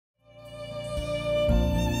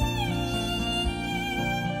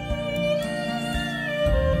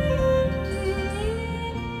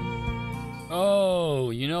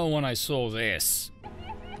I saw this.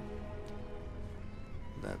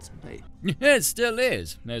 That's bait. It still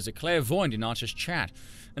is. There's a clairvoyant in Archer's chat.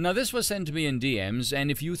 And now this was sent to me in DMs, and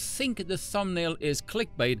if you think the thumbnail is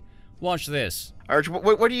clickbait, watch this. Arch,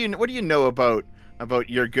 what do you know about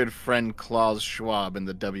your good friend Klaus Schwab and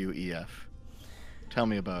the WEF? Tell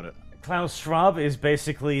me about it. Klaus Schwab is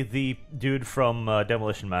basically the dude from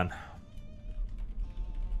Demolition Man.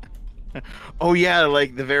 Oh yeah,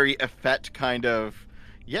 like the very effete kind of.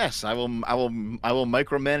 Yes, I will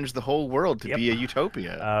micromanage the whole world to be a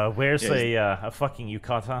utopia. Wears a fucking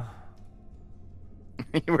yukata.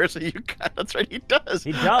 He wears a yukata. That's right, he does.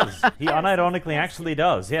 He does. He unironically actually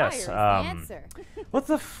does. Yes. Answer. What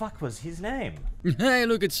the fuck was his name? Hey,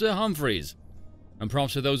 look, it's Sir Humphreys. And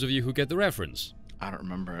props to those of you who get the reference. I don't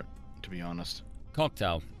remember it, to be honest.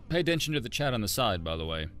 Cocktail. Pay attention to the chat on the side, by the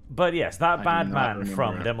way. But yes, that bad man remember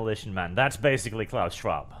from it. Demolition Man. That's basically Klaus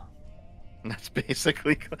Schwab. That's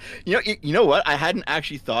basically, you know what? I hadn't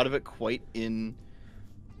actually thought of it quite in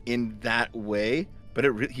that way, but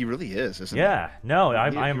he really is, isn't he? Yeah, no,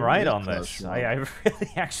 I'm really right is on Klaus this. Schwab. I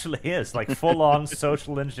really actually is. Like, full-on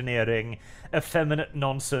social engineering, effeminate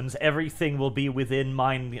nonsense, everything will be within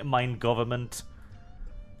mind government.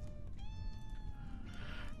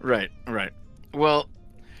 Right. Well,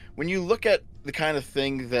 when you look at the kind of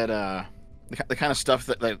thing that, the kind of stuff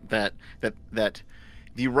that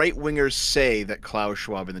the right-wingers say that Klaus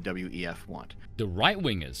Schwab and the WEF want. The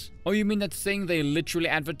right-wingers? Oh, you mean that thing they literally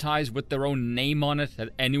advertise with their own name on it that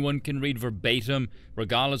anyone can read verbatim,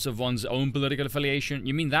 regardless of one's own political affiliation?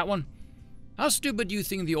 You mean that one? How stupid do you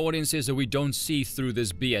think the audience is that we don't see through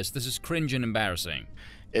this BS? This is cringe and embarrassing.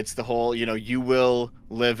 It's the whole, you will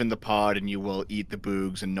live in the pod and you will eat the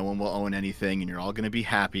boogs and no one will own anything and you're all going to be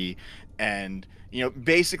happy. And,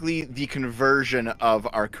 basically the conversion of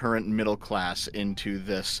our current middle class into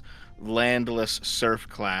this landless serf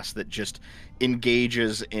class that just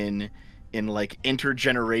engages in like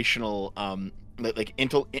intergenerational,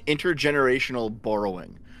 intergenerational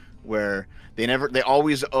borrowing, where they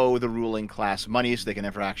always owe the ruling class money, so they can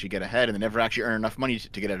never actually get ahead, and they never actually earn enough money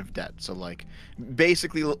to get out of debt. So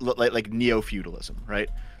basically like neo-feudalism, right?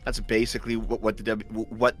 That's basically what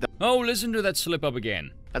the Oh, listen to that slip up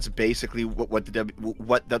again. That's basically what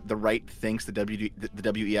the right thinks the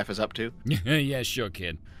WEF is up to. Yeah, sure,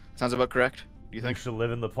 kid. Sounds about correct. Do you think? You should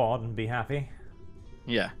live in the pod and be happy.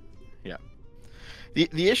 Yeah.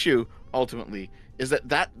 The issue ultimately is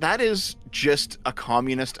that is just a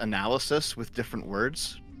communist analysis with different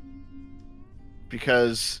words,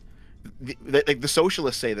 because the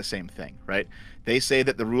socialists say the same thing, right? They say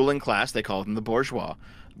that the ruling class, they call them the bourgeois,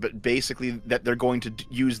 but basically that they're going to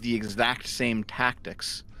use the exact same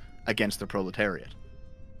tactics against the proletariat.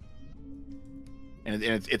 And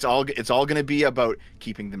it's all going to be about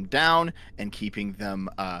keeping them down and keeping them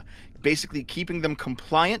basically keeping them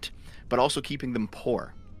compliant, but also keeping them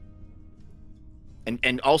poor.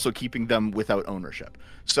 And also keeping them without ownership.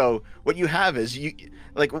 So what you have is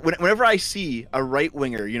whenever I see a right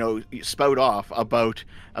winger, spout off about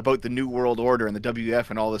the New World Order and the WF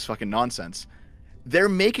and all this fucking nonsense, they're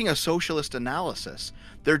making a socialist analysis.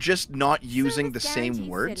 They're just not using the same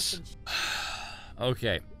words.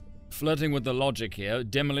 Okay. Flirting with the logic here,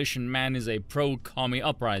 Demolition Man is a pro-commie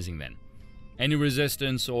uprising then. Any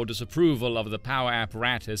resistance or disapproval of the power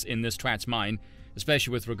apparatus in this twat's mind,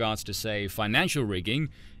 especially with regards to, say, financial rigging,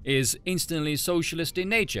 is instantly socialist in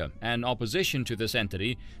nature, and opposition to this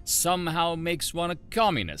entity somehow makes one a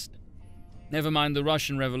communist. Never mind the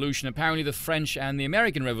Russian Revolution, apparently the French and the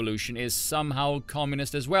American Revolution is somehow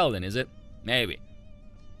communist as well then, is it? Maybe.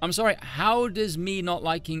 I'm sorry, how does me not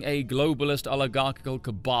liking a globalist oligarchical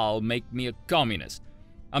cabal make me a communist?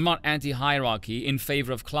 I'm not anti-hierarchy, in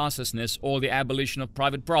favor of classlessness or the abolition of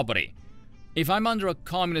private property. If I'm under a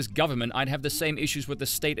communist government, I'd have the same issues with the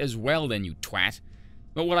state as well then, you twat.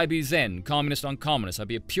 What would I be then? Communist on communist? I'd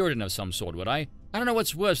be a Puritan of some sort, would I? I don't know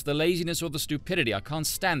what's worse, the laziness or the stupidity. I can't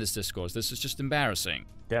stand this discourse. This is just embarrassing.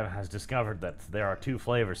 Dev has discovered that there are two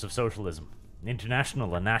flavors of socialism.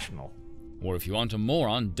 International and national. Or if you want a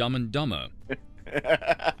moron, Dumb and Dumber.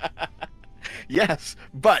 Yes,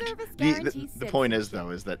 but the point is, though,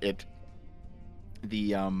 is that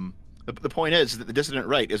the point is that the dissident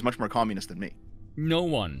right is much more communist than me. No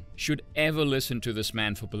one should ever listen to this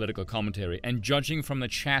man for political commentary, and judging from the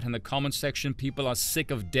chat and the comment section, people are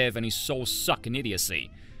sick of Dev and his soul-sucking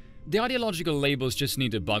idiocy. The ideological labels just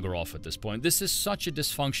need to bugger off at this point. This is such a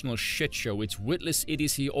dysfunctional shit show. It's witless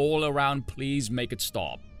idiocy all around. Please make it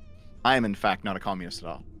stop. I am, in fact, not a communist at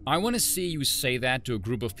all. I want to see you say that to a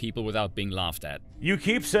group of people without being laughed at. You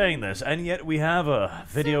keep saying this, and yet we have a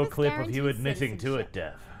video clip of you admitting to it,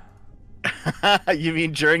 Dev. You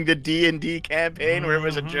mean during the D&D campaign where it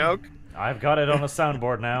was a joke? I've got it on a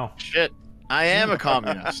soundboard now. Shit, I am a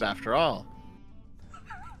communist after all.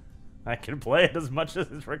 I can play it as much as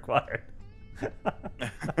is required.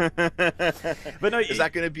 But no, is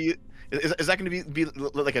that going to be? Is that going to be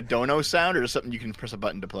like a dono sound, or something you can press a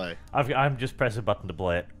button to play? I'm just press a button to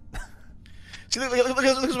play it. See, look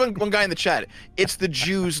at one guy in the chat. It's the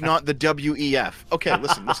Jews, not the WEF. Okay,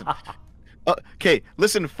 listen. Okay,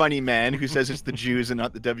 listen, funny man who says it's the Jews and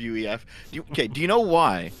not the WEF. Do you know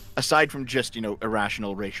why? Aside from just,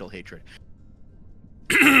 irrational racial hatred.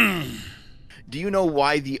 Do you know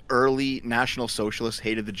why the early National Socialists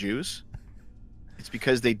hated the Jews? It's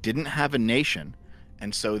because they didn't have a nation,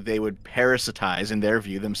 and so they would parasitize, in their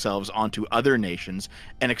view, themselves onto other nations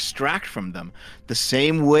and extract from them, the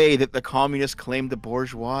same way that the communists claim the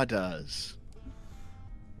bourgeois does.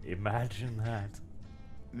 Imagine that.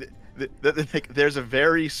 There's a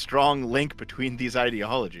very strong link between these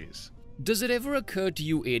ideologies. Does it ever occur to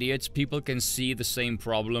you idiots people can see the same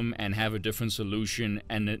problem and have a different solution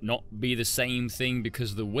and it not be the same thing?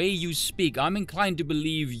 Because the way you speak, I'm inclined to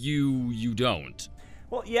believe you don't.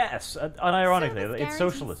 Well, yes, unironically, it's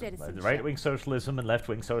socialism. Right-wing socialism and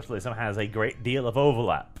left-wing socialism has a great deal of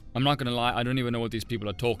overlap. I'm not going to lie, I don't even know what these people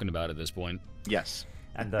are talking about at this point. Yes.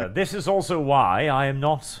 And this is also why I am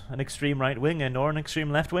not an extreme right-winger nor an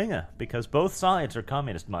extreme left-winger, because both sides are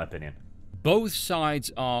communist, in my opinion. Both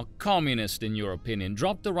sides are communist, in your opinion.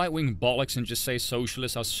 Drop the right-wing bollocks and just say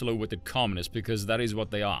socialists are slow-witted communists, because that is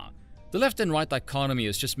what they are. The left and right dichotomy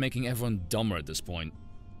is just making everyone dumber at this point.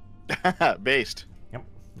 Yep.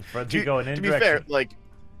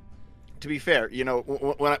 To be fair,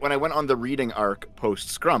 when I went on the reading arc post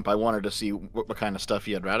Scrump, I wanted to see what kind of stuff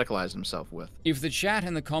he had radicalized himself with. If the chat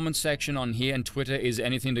and the comment section on here and Twitter is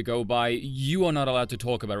anything to go by, you are not allowed to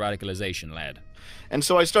talk about radicalization, lad. And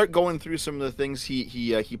so I start going through some of the things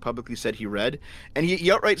he publicly said he read, and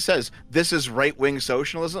he outright says this is right-wing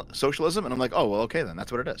socialism, and I'm like, oh well, okay then,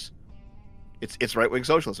 that's what it is. It's right-wing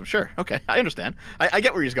socialism, sure, okay, I understand. I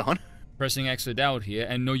get where he's going. Pressing exit out here,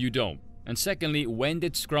 and no you don't. And secondly, when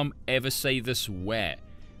did Scrum ever say this where?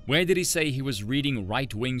 Where did he say he was reading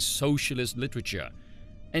right-wing socialist literature?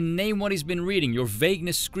 And name what he's been reading. Your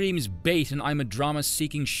vagueness screams bait and I'm a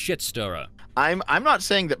drama-seeking shit-stirrer. I'm not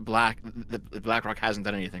saying that BlackRock hasn't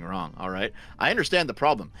done anything wrong, all right? I understand the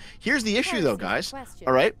problem. Here's the issue though, guys,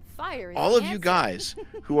 all right? All of you guys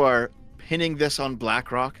who are pinning this on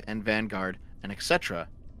BlackRock and Vanguard and etc.,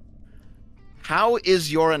 how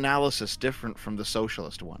is your analysis different from the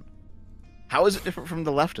socialist one? How is it different from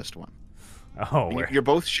the leftist one? Oh, you're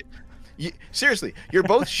both seriously, you're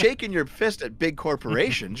both shaking your fist at big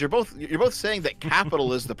corporations. You're both saying that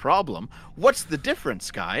capital is the problem. What's the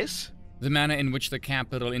difference, guys? The manner in which the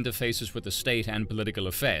capital interfaces with the state and political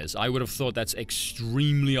affairs. I would have thought that's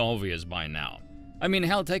extremely obvious by now. I mean,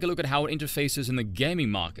 hell, take a look at how it interfaces in the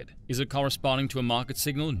gaming market. Is it corresponding to a market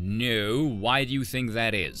signal? No. Why do you think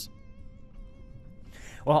that is?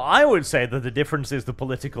 Well, I would say that the difference is the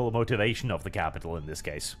political motivation of the capital in this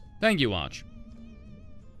case. Thank you, Arch.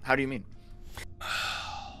 How do you mean?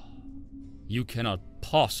 You cannot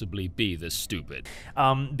possibly be this stupid.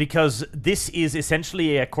 Because this is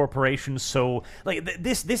essentially a corporation, so...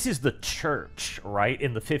 This is the church, right,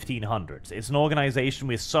 in the 1500s. It's an organization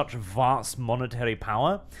with such vast monetary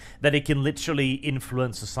power that it can literally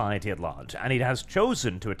influence society at large. And it has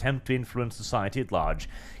chosen to attempt to influence society at large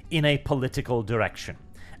in a political direction.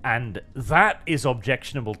 And that is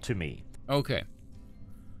objectionable to me. Okay.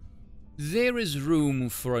 There is room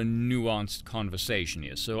for a nuanced conversation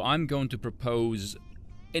here, so I'm going to propose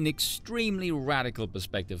an extremely radical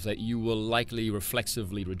perspective that you will likely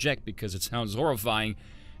reflexively reject because it sounds horrifying,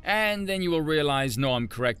 and then you will realize, no, I'm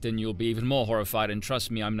correct, and you'll be even more horrified, and trust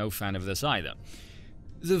me, I'm no fan of this either.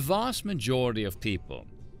 The vast majority of people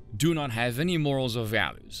do not have any morals or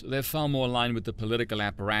values. They're far more aligned with the political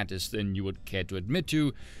apparatus than you would care to admit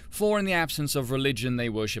to, for in the absence of religion they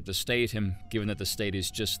worship the state, and given that the state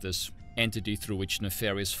is just this entity through which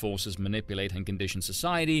nefarious forces manipulate and condition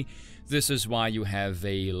society, this is why you have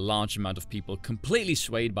a large amount of people completely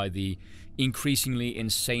swayed by the increasingly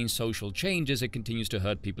insane social changes it continues to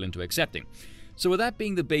herd people into accepting. So with that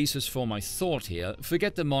being the basis for my thought here,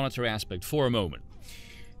 forget the monetary aspect for a moment.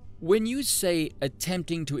 When you say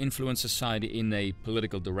attempting to influence society in a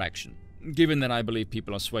political direction, given that I believe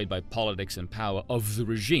people are swayed by politics and power of the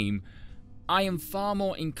regime, I am far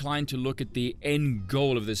more inclined to look at the end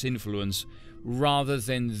goal of this influence rather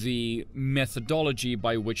than the methodology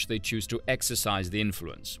by which they choose to exercise the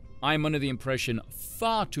influence. I'm under the impression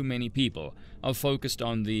far too many people are focused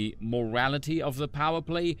on the morality of the power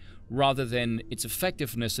play rather than its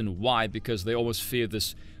effectiveness. And why? Because they always fear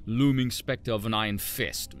this looming specter of an iron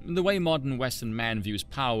fist. The way modern Western man views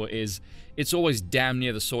power is, it's always damn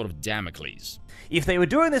near the sword of Damocles. If they were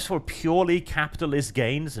doing this for purely capitalist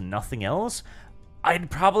gains and nothing else,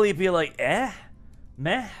 I'd probably be like,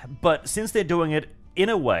 meh. But since they're doing it in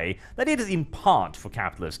a way that it is in part for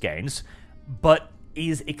capitalist gains, but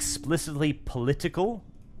is explicitly political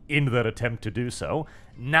in their attempt to do so,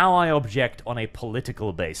 now I object on a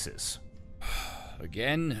political basis.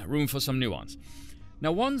 Again, room for some nuance.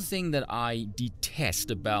 Now, one thing that I detest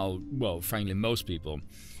about, well, frankly, most people,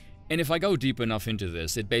 and if I go deep enough into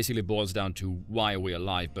this, it basically boils down to why are we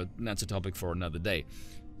alive, but that's a topic for another day.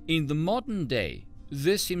 In the modern day,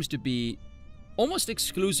 this seems to be almost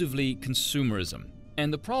exclusively consumerism.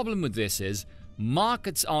 And the problem with this is,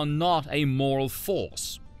 markets are not a moral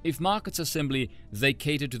force. If markets are simply, they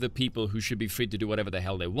cater to the people who should be free to do whatever the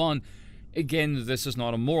hell they want, again, this is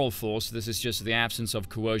not a moral force, this is just the absence of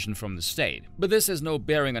coercion from the state. But this has no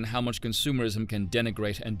bearing on how much consumerism can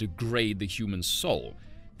denigrate and degrade the human soul.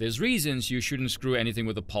 There's reasons you shouldn't screw anything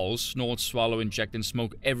with a pulse, snort, swallow, inject, and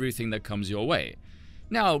smoke everything that comes your way.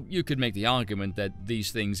 Now, you could make the argument that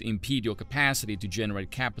these things impede your capacity to generate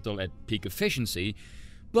capital at peak efficiency,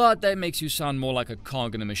 but that makes you sound more like a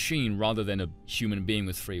cog in a machine rather than a human being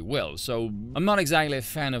with free will. So I'm not exactly a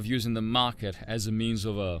fan of using the market as a means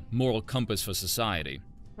of a moral compass for society.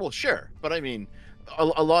 Well, sure, but I mean,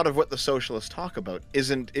 a lot of what the socialists talk about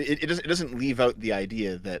isn't. It doesn't leave out the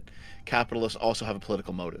idea that capitalists also have a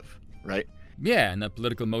political motive, right? Yeah, and that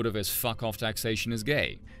political motive is fuck off taxation is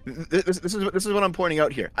gay. This is what I'm pointing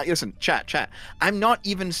out here. Listen, chat. I'm not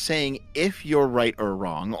even saying if you're right or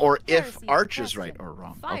wrong, or if Arch is right or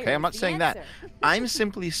wrong. Okay, I'm not saying that. I'm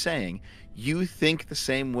simply saying you think the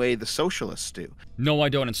same way the socialists do. No, I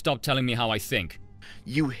don't, and stop telling me how I think.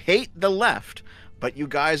 You hate the left, but you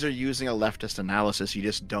guys are using a leftist analysis. You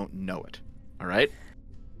just don't know it. All right?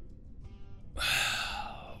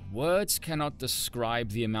 Words cannot describe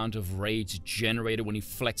the amount of rage generated when he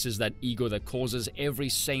flexes that ego that causes every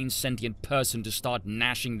sane sentient person to start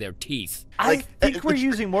gnashing their teeth. I think we're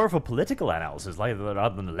using more of a political analysis rather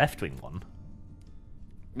than a left-wing one.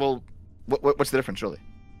 Well, what's the difference, really?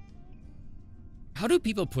 How do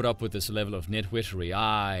people put up with this level of nitwittery?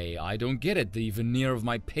 I don't get it. The veneer of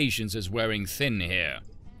my patience is wearing thin here.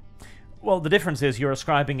 Well, the difference is you're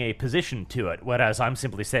ascribing a position to it, whereas I'm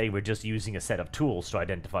simply saying we're just using a set of tools to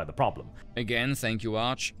identify the problem. Again, thank you,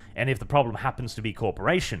 Arch. And if the problem happens to be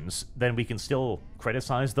corporations, then we can still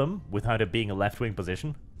criticize them without it being a left-wing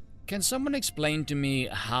position. Can someone explain to me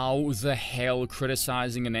how the hell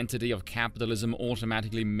criticizing an entity of capitalism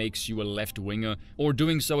automatically makes you a left-winger, or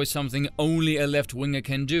doing so is something only a left-winger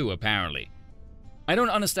can do, apparently? I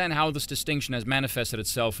don't understand how this distinction has manifested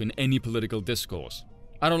itself in any political discourse.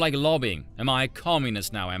 I don't like lobbying. Am I a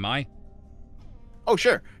communist now, am I? Oh,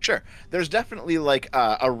 sure. There's definitely like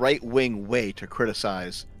a right-wing way to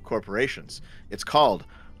criticize corporations. It's called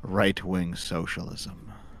right-wing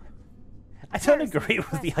socialism. I don't agree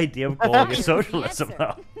with the idea of calling it socialism,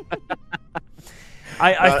 though.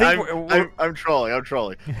 I think I'm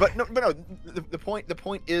trolling. But no. The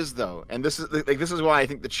point is though, and this is why I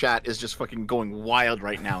think the chat is just fucking going wild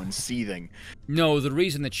right now and seething. No, the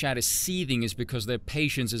reason the chat is seething is because their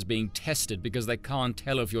patience is being tested because they can't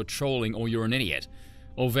tell if you're trolling or you're an idiot,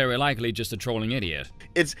 or very likely just a trolling idiot.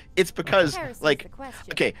 It's because like,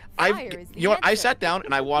 okay, I sat down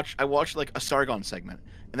and I watched like a Sargon segment,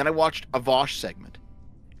 and then I watched a Vosh segment.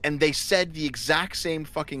 And they said the exact same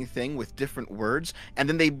fucking thing with different words, and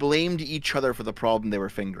then they blamed each other for the problem they were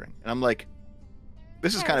fingering. And I'm like,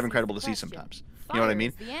 this is kind of incredible to see sometimes. You know what I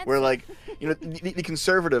mean? Where like, you know, the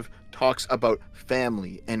conservative talks about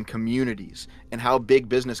family and communities and how big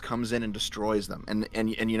business comes in and destroys them,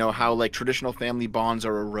 and you know how like traditional family bonds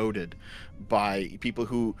are eroded by people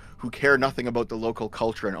who care nothing about the local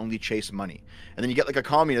culture and only chase money. And then you get like a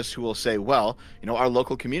communist who will say, well, you know, our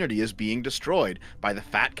local community is being destroyed by the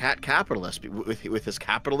fat cat capitalist with his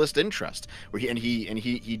capitalist interest, where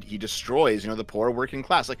he destroys, you know, the poor working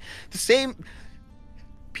class. Like the same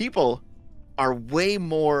people are way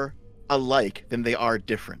more alike than they are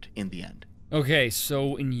different in the end. Okay,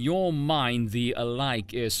 so in your mind, the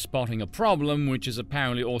alike is spotting a problem, which is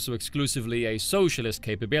apparently also exclusively a socialist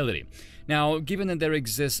capability. Now, given that there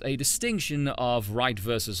exists a distinction of right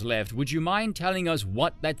versus left, would you mind telling us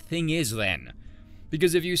what that thing is then?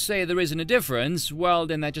 Because if you say there isn't a difference, well,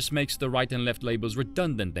 then that just makes the right and left labels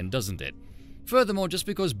redundant then, doesn't it? Furthermore, just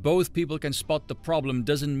because both people can spot the problem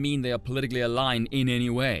doesn't mean they are politically aligned in any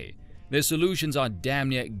way. Their solutions are damn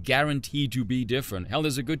near guaranteed to be different. Hell,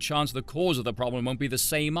 there's a good chance the cause of the problem won't be the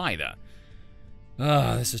same either.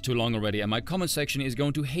 This is too long already, and my comment section is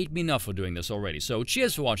going to hate me enough for doing this already. So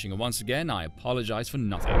cheers for watching, and once again, I apologize for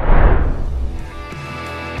nothing.